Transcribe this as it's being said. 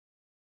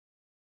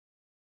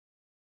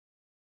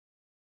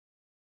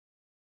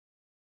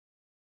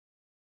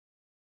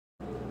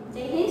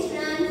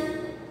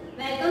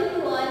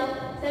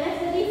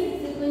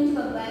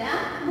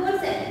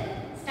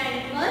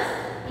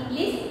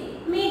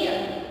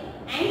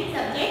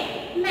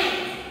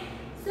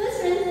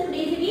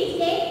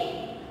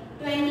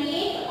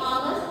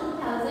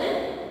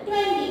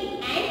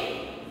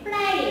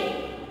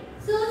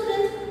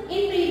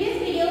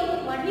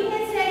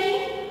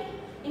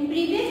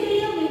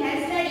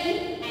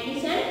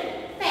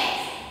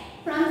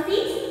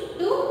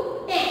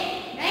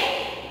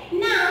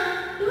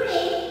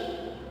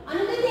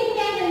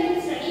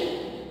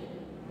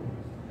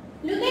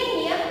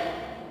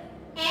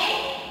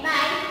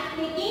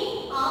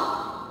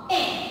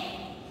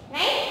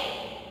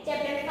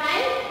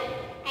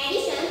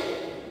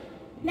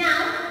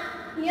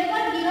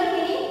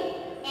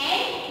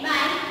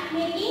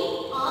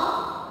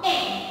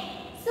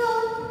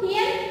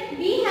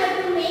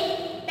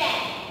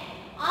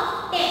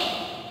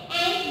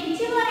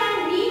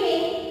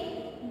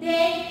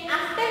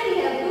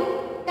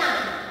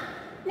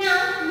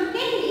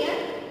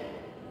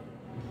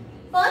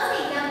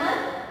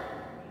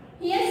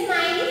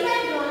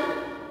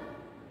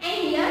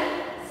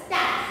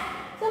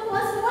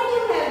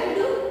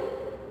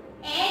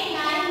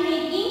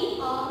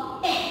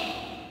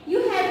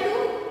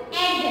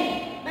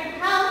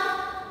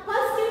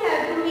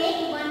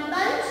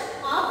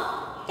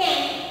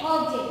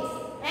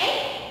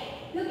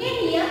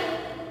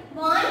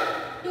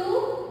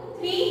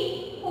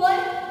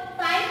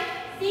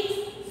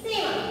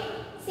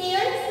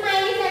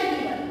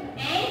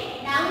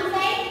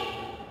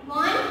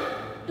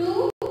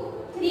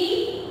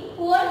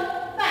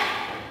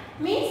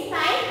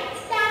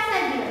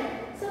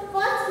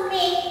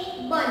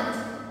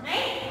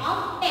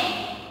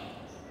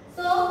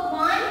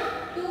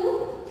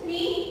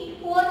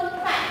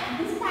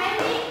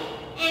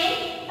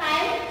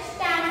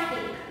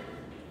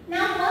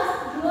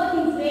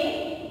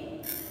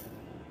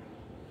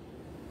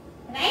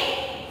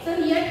So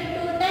here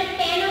total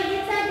 10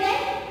 objects are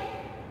there.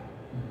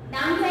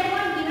 Downside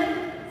what given?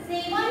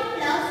 7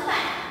 plus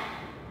 5.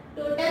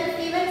 Total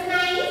 7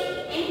 smileys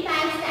and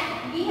 5 stars.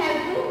 We have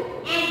to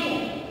add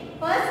them.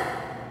 First,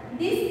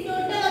 this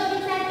total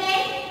objects are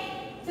 10.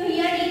 So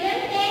here written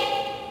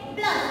 10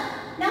 plus.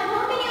 Now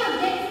how many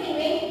objects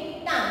remain?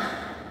 Count.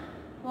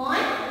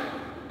 1,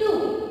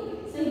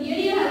 2. So here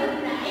you have to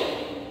write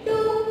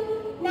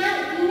 2. Now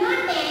in your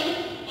 10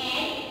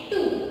 add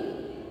 2.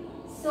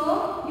 So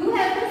you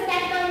have to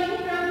start counting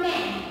from 10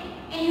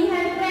 and you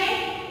have to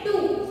add 2.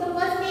 So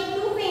first take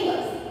 2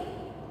 fingers.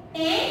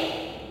 10,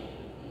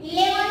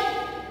 11,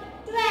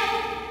 12.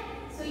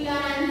 So your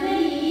answer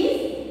is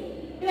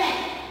 12.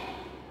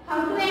 How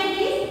to add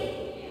this?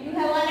 You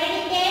have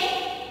already 10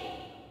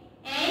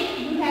 and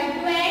you have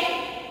to add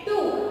 2.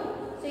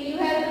 So you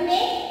have to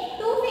make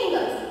 2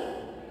 fingers.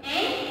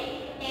 And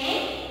 10,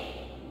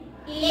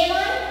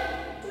 11,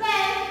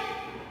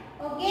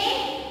 12. Okay?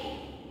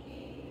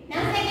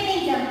 Now second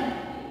example.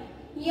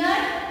 Here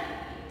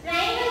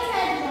triangles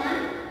are drawn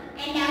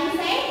and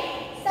downside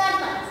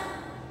circles.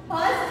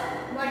 First,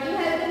 what you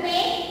have to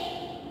make?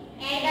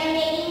 Add by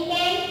making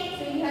 10.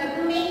 So you have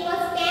to make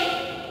first 10.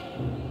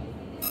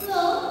 So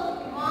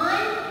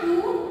 1,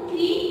 2,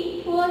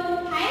 3, 4,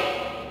 5,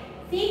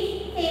 6,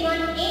 7,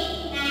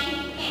 8, 9,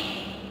 10.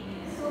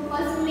 So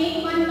first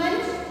make one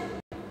bunch.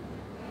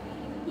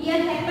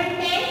 Here happened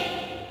 10.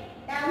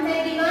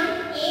 Downside given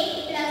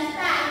 8 plus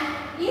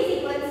 5 is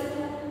equals to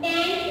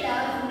 10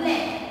 plus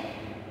blank.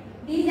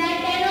 These are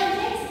 10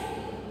 objects.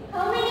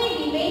 How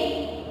many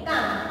remain?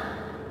 Count.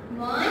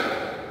 1,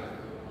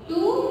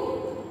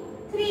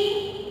 2, 3.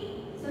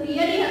 So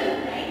here you have to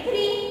write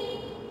 3.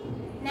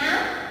 Now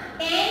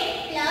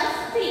 10 plus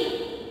 3.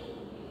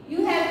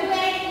 You have to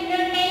add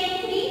inner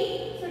 10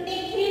 3. So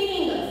take 3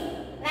 fingers,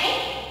 right?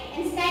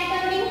 And start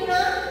counting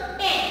from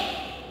 10.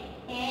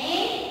 10,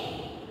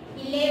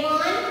 11,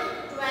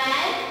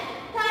 12,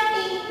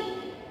 13.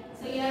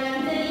 So your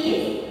answer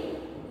is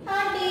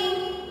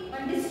 13.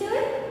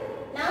 Understood?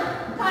 Now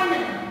third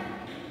number.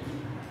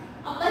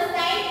 Upper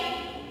side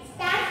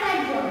stars are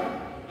drawn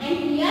and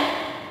here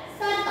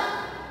circle.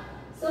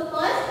 So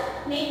first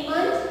make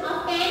bunch of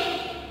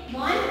 10.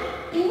 1,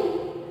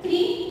 2,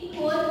 3,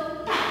 4,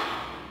 5.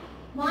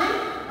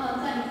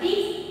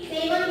 6,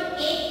 7,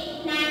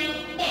 8,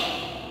 9, 10.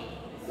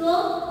 So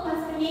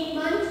first make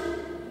bunch.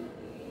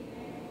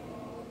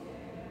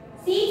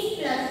 6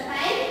 plus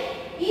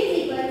 5 is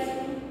equals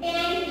to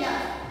 10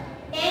 plus.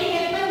 10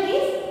 happen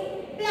this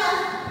plus.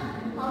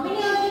 How many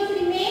objects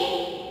remain?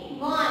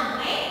 1,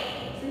 right?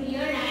 So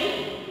here write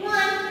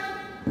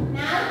 1.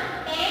 Now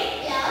 10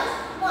 plus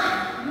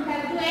 1. You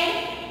have to add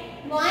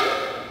 1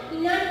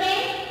 inner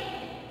 10.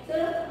 So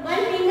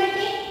one finger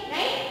take,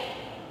 right?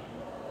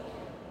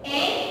 10,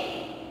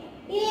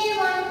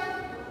 11.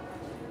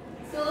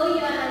 So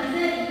your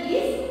answer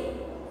is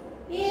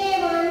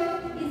 11.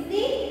 Is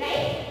it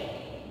right?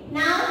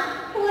 Now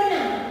 4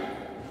 number.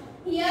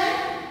 Here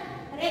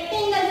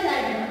rectangles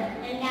are drawn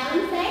and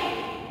downside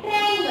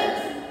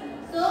triangles.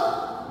 So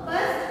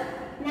first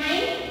 9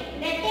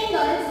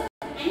 rectangles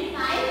and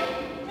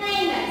 5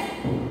 triangles.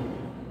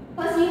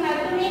 First you have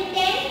to make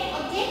 10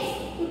 objects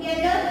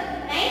together,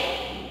 right?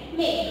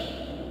 Make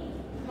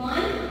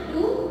 1,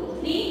 2,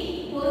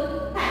 3,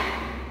 4, 5,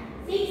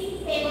 6,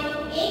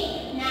 7,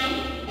 8, 9,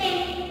 10.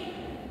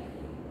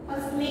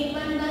 First make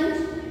one bunch.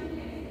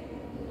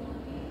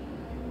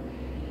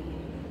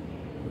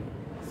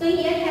 So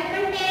here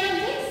happen 10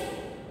 objects.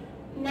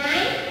 9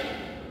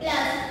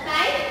 plus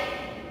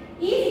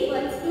 5 is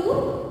equals to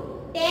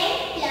 10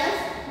 plus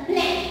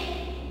blank.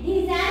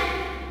 These are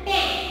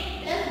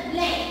 10 plus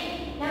blank.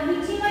 Now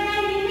whichever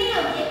are remaining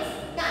objects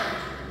count.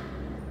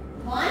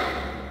 1,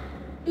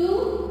 2,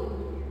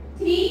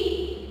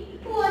 3,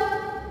 4.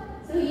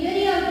 So here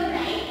you have to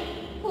write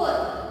 4.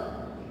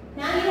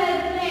 Now you have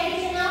to do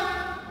addition of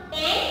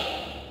 10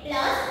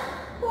 plus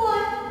 4.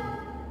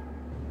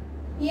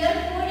 Here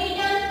 4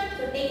 written.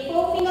 So take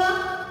 4 finger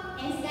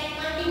and start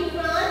counting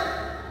from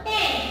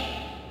 10.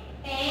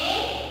 10,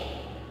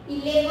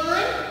 11,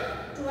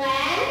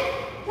 12,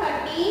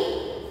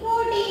 13,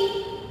 14.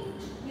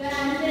 Your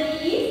answer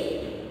is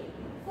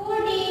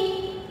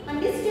 14.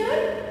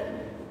 Understood?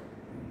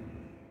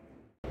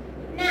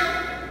 Now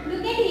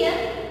look at here.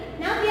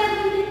 Now we are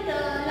going to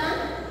learn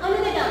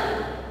another topic.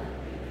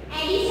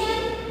 Addition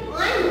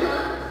on the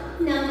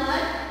number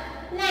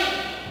line.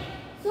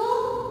 So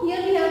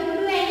here we have to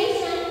do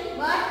addition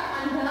but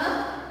on the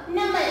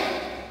number line.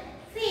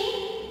 See,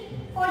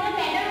 for the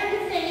better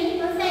understanding,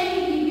 first I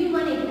will give you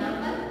one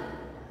example.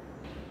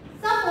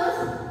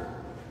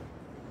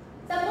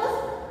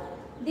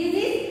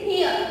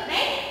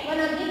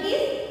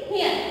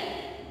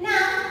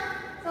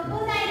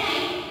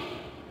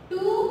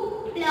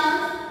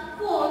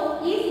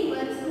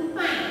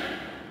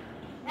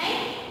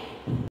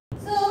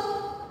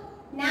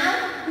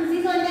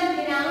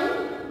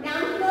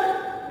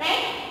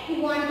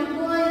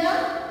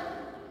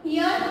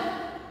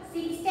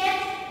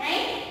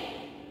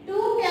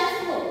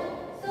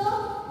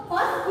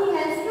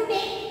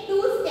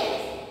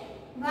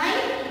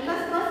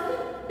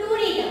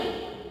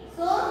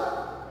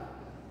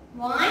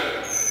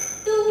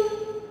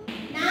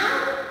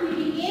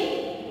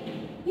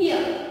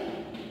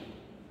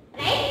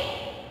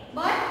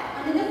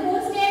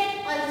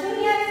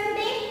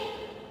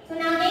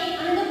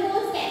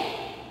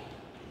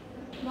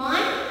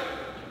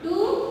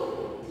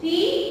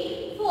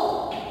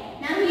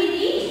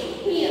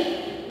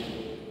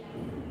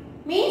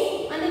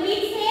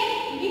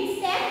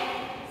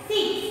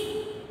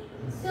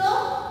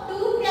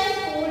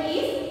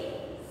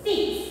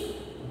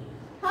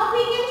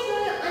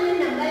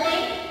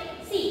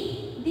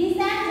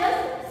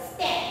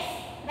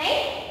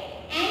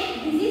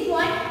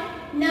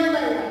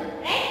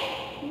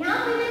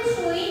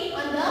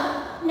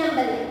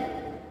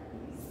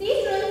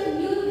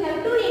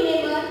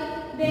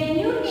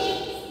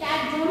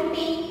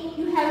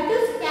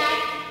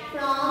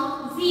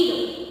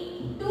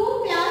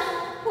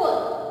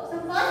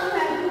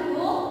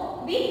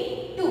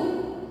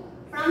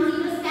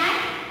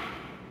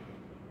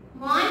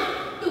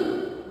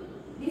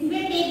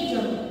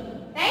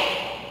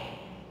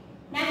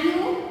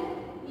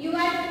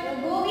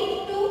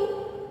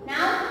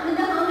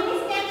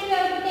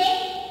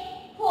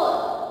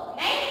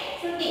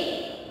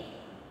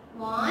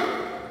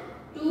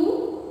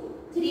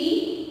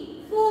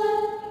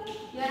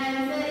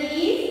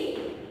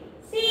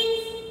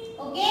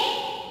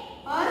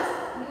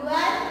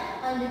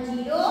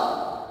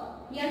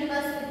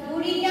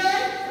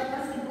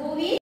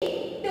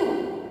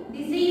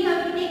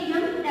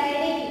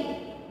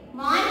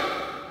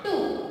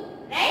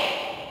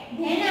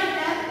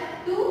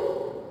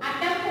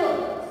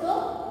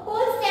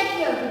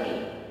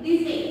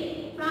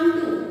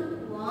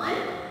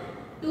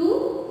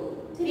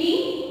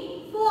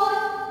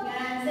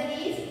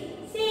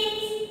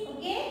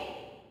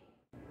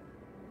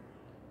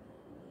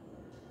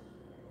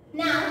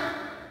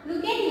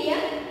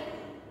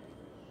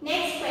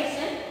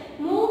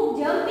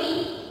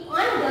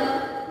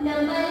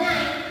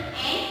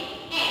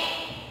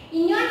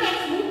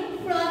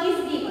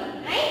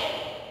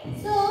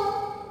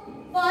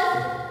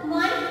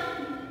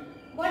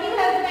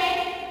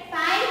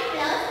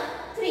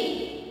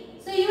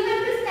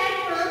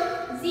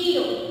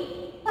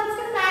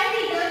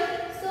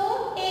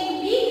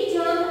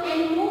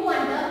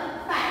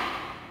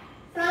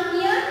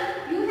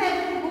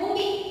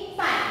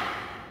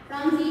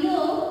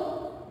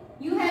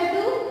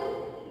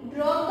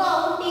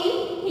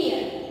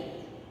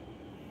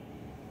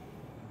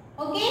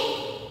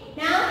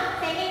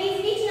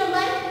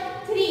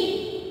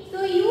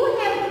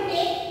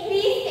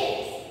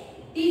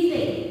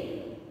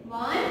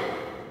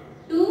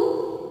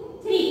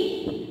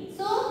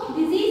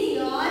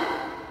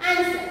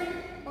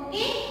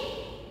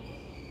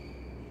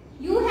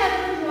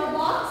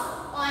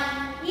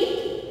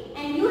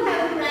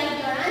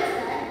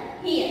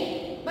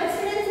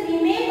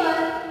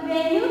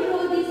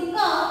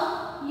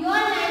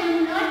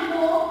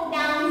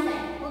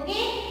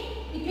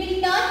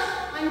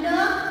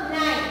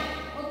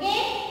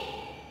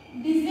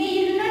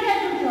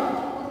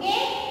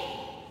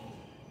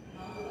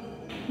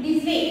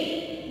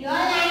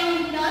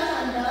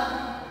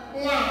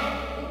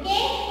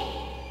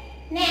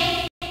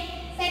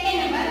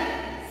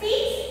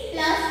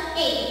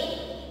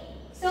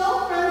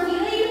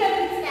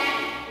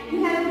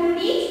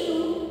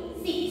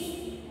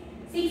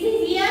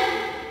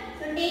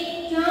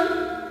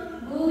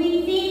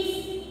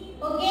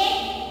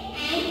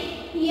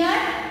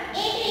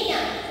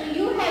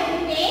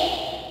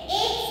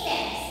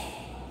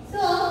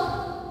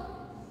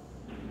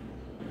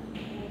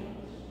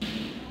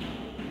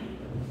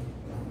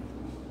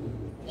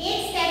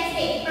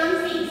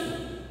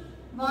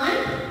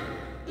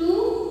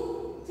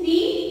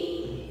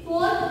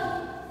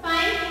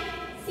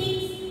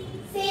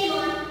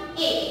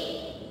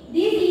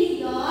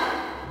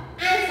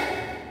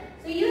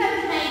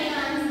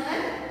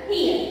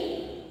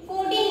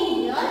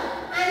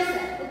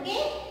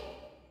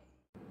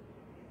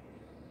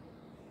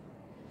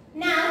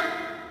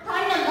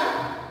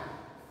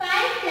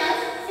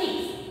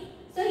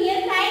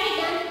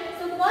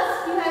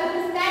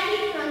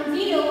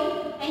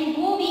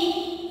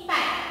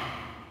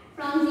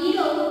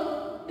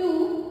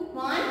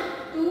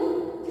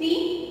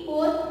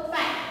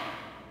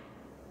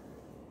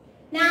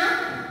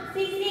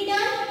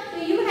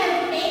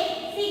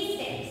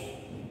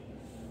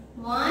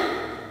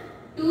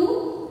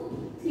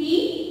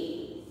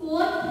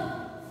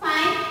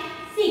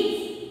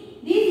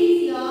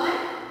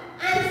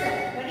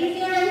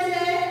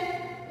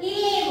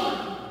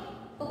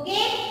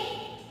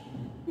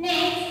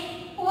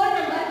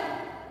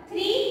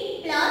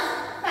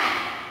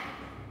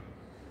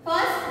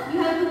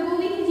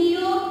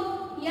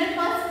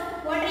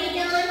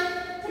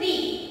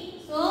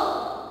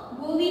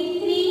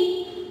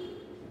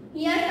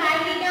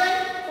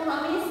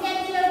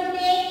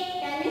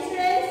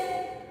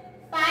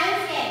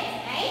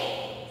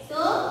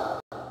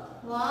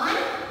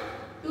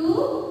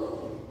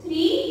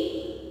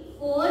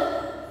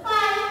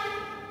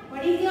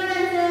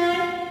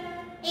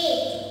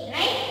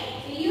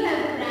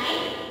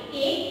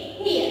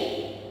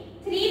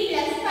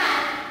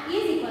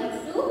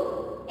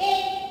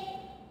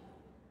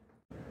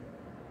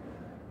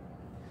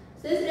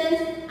 So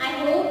students,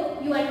 I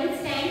hope you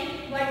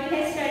understand what we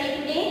have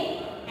studied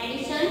today.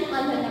 Addition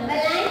on the number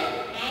line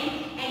and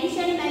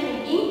addition by